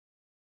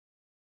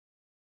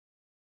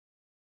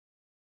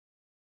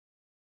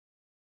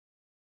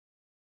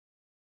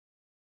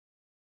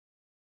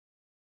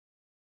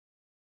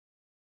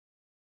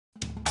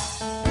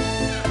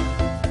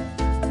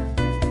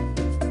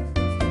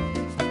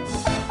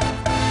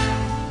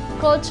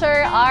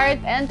Culture, art,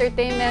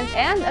 entertainment,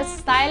 and a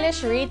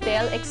stylish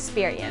retail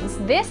experience.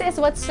 This is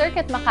what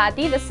Circuit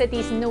Makati, the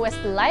city's newest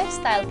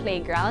lifestyle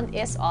playground,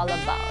 is all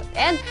about.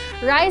 And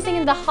rising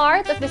in the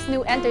heart of this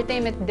new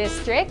entertainment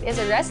district is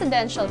a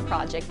residential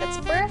project that's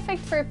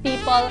perfect for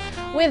people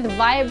with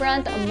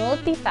vibrant,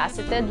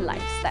 multifaceted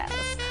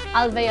lifestyles.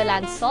 Alveo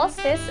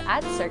Solstice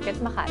at Circuit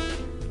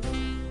Makati.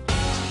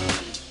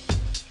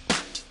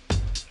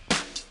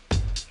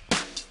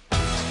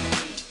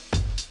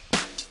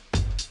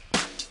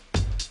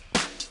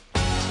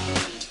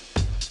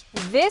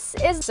 This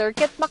is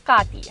Circuit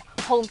Makati,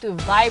 home to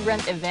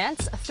vibrant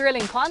events,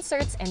 thrilling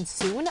concerts, and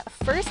soon,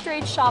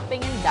 first-rate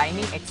shopping and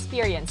dining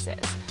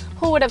experiences.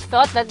 Who would have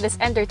thought that this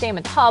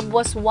entertainment hub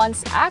was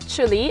once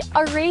actually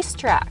a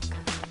racetrack?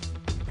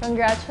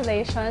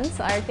 Congratulations,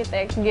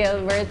 Architect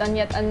Gilbert, on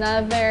yet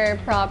another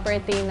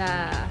property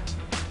na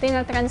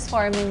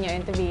tina-transform niyo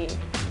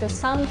into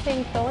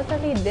something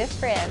totally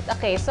different.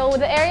 Okay, so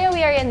the area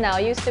we are in now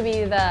used to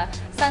be the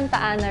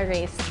Santa Ana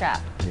racetrack.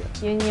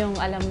 Yun yung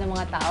alam ng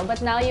mga tao.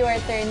 But now you are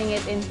turning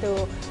it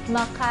into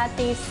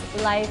Makati's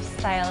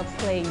lifestyle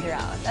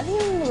playground. Ano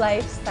yung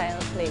lifestyle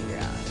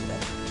playground?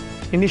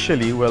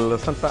 Initially, well,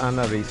 Santa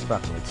Ana racetrack,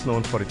 it's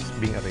known for its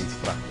being a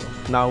racetrack.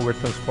 Now we're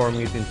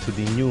transforming it into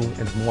the new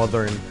and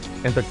modern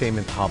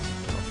entertainment hub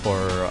for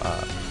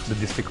the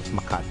district of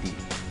Makati.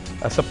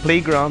 As a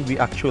playground, we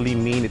actually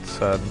mean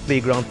it's a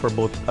playground for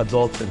both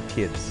adults and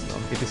kids.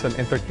 It is an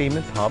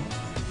entertainment hub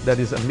that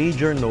is a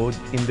major node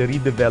in the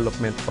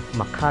redevelopment of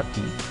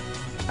Makati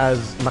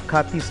as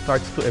Makati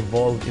starts to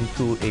evolve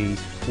into a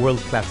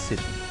world-class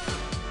city.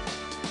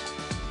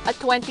 A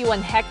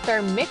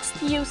 21-hectare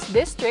mixed-use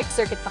district,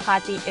 Circuit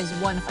Makati is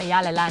one of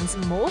Ayala Land's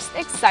most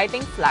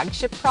exciting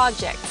flagship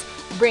projects,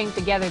 bringing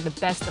together the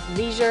best of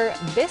leisure,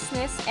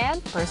 business,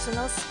 and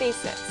personal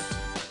spaces.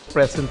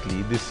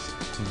 Presently, this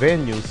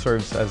venue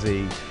serves as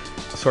a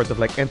sort of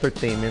like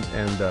entertainment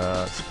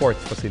and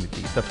sports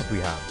facilities. That's what we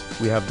have.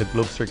 We have the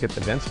Globe Circuit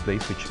Events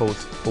Place, which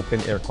hosts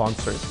open-air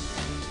concerts,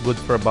 good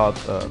for about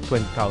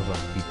 20,000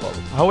 people.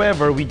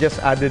 However, we just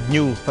added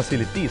new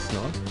facilities.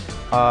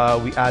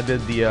 We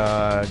added the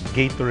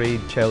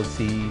Gatorade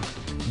Chelsea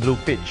Blue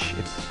Pitch.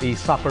 It's a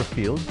soccer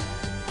field,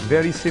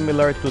 very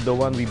similar to the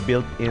one we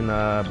built in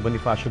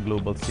Bonifacio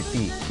Global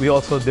City. We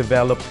also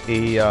developed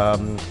a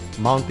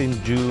Mountain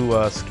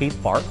Dew skate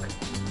park,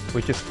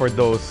 which is for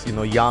those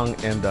young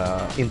and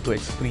into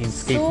extreme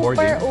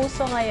skateboarding. Super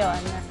uso ngayon.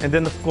 And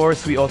then of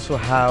course we also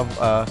have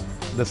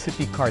the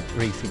city kart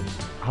racing.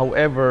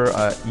 However,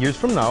 years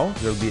from now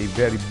there will be a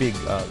very big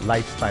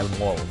lifestyle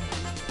mall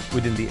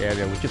within the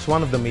area, which is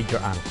one of the major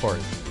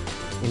anchors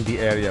in the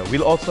area.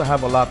 We'll also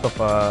have a lot of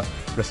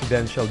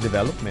residential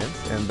developments,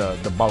 and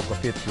the bulk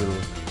of it will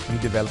be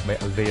developed by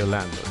Alveo,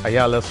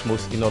 Ayala's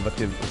most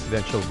innovative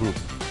residential group.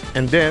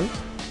 And then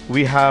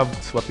we have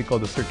what we call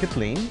the Circuit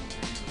Lane.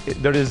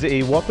 There is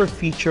a water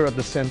feature at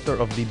the center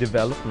of the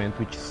development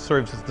which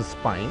serves as the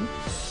spine,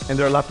 and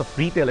there are a lot of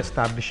retail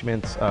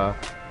establishments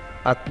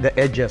at the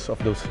edges of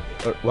those,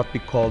 what we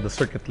call the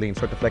Circuit Lane,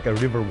 sort of like a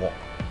river walk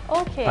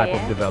type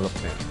of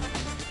development.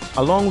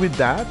 Along with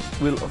that,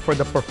 for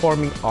the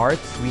performing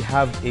arts, we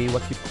have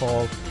what we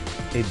call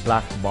a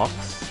black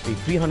box, a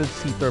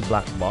 300-seater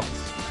black box.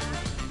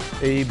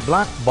 A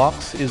black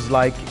box is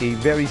like a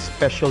very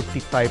specialty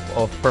type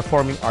of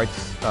performing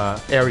arts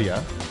area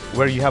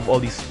where you have all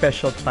these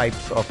special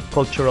types of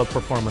cultural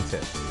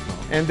performances.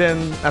 And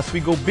then as we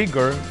go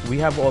bigger, we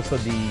have also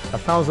the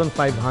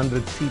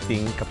 1,500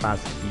 seating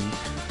capacity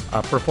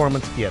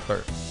performance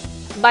theater.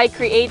 By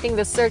creating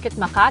the Circuit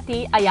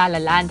Makati, Ayala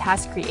Land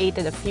has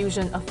created a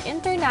fusion of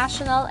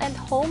international and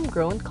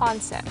homegrown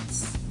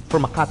concepts. For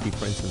Makati,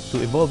 for instance,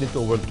 to evolve into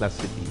a world-class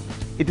city,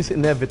 it is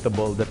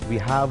inevitable that we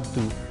have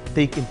to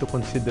take into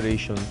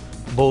consideration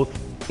both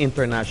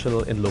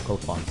international and local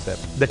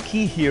concepts. The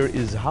key here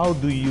is how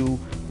do you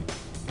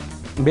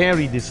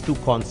marry these two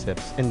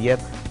concepts and yet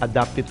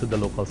adapt it to the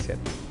local setting.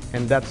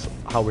 And that's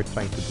how we're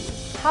trying to do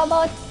it. How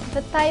about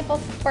the type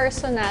of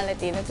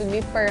personality that would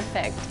be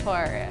perfect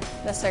for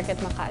the Circuit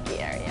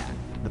Makati area?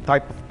 The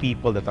type of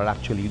people that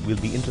will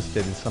be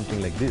interested in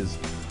something like this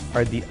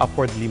are the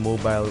upwardly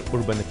mobile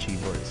urban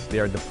achievers. They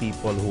are the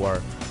people who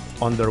are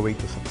on their way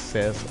to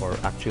success or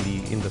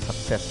actually in the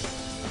success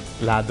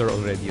ladder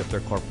already of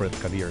their corporate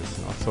careers.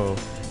 So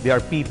they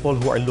are people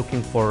who are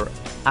looking for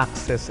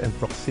access and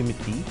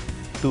proximity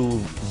to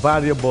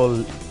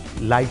variable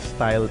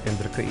lifestyle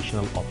and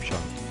recreational options.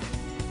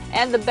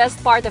 And the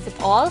best part of it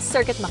all,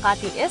 Circuit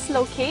Makati is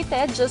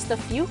located just a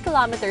few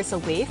kilometers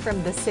away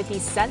from the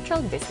city's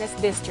central business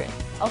district.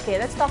 Okay,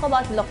 let's talk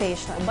about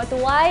location. But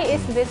why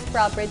is this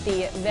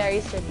property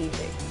very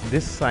strategic?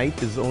 This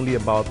site is only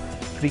about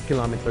 3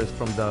 kilometers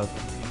from the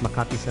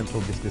Makati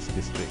Central Business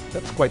District.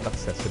 That's quite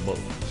accessible.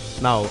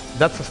 Now,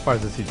 that's as far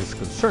as the city is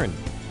concerned.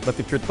 But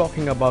if you're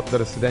talking about the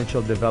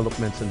residential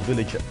developments and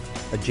village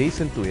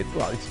adjacent to it,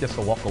 well, it's just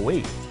a walk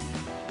away.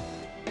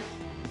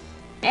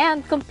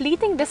 And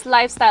completing this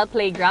lifestyle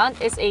playground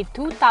is a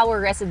 2-tower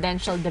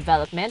residential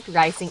development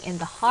rising in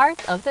the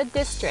heart of the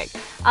district,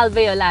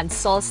 Alveo Land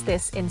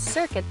Solstice in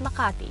Circuit,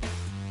 Makati.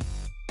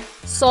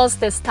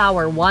 Solstice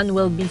Tower 1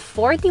 will be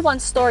 41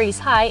 stories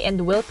high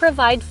and will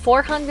provide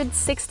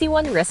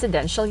 461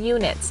 residential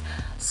units.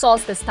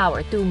 Solstice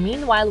Tower 2,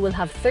 meanwhile, will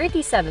have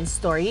 37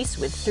 stories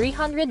with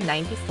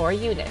 394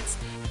 units.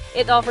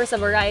 It offers a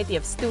variety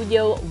of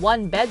studio,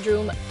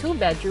 1-bedroom,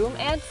 2-bedroom,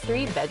 and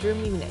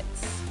 3-bedroom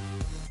units.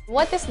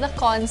 What is the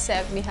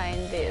concept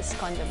behind this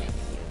condominium?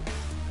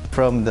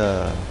 From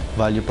the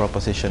value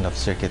proposition of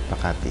Circuit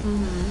Makati,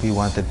 we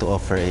wanted to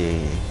offer a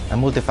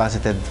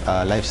multifaceted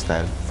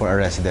lifestyle for our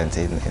residents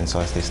in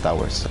Solstice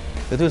Towers.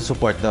 It will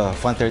support the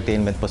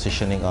fun-entertainment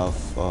positioning of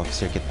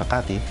Circuit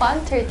Makati.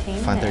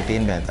 Fun-entertainment?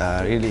 Fun-entertainment.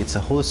 Really, it's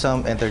a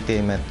wholesome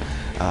entertainment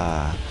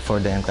for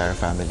the entire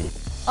family.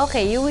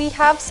 Okay, we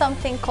have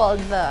something called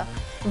the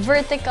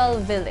Vertical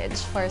Village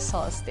for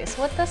Solstice.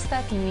 What does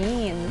that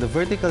mean? The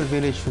Vertical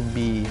Village would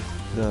be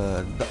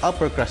the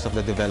upper crust of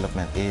the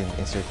development in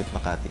Circuit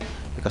Makati.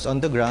 Because on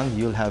the ground,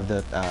 you'll have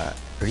the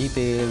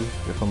retail,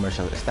 your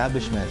commercial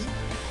establishments,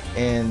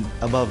 and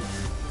above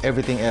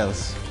everything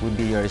else would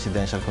be your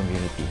residential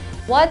community.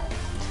 What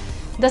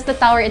does the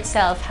tower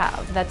itself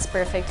have that's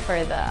perfect for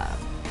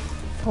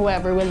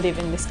whoever will live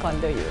in this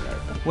condo unit?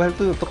 Well,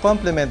 to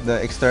complement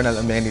the external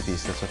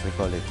amenities, that's what we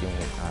call it,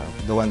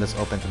 the one that's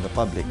open to the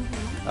public,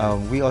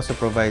 we also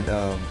provide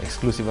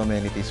exclusive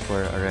amenities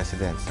for our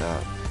residents.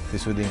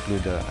 This would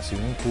include a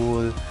swimming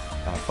pool,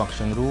 a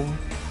function room,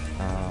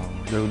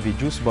 there would be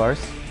juice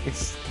bars.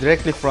 It's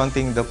directly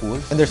fronting the pool,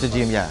 and there's a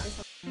gym, yeah.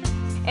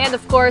 And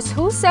of course,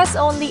 who says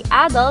only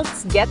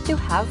adults get to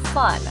have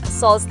fun?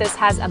 Solstice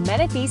has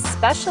amenities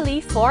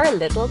specially for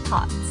little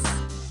tots.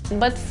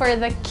 But for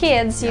the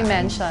kids, you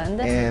mentioned.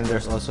 And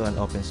there's also an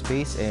open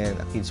space and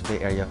a kids play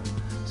area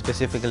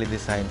specifically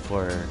designed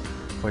for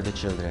the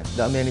children.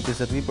 The amenities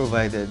that we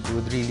provided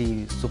would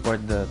really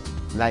support the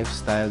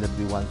lifestyle that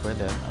we want for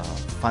them.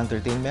 Fun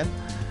entertainment,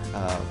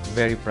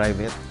 very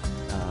private,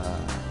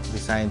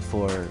 designed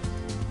for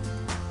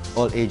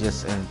all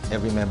ages and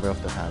every member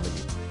of the family.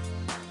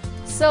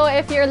 So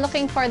if you're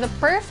looking for the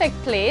perfect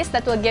place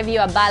that will give you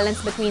a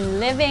balance between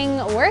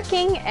living,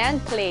 working, and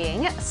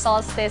playing,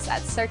 Solstice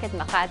at Circuit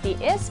Makati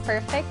is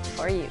perfect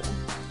for you.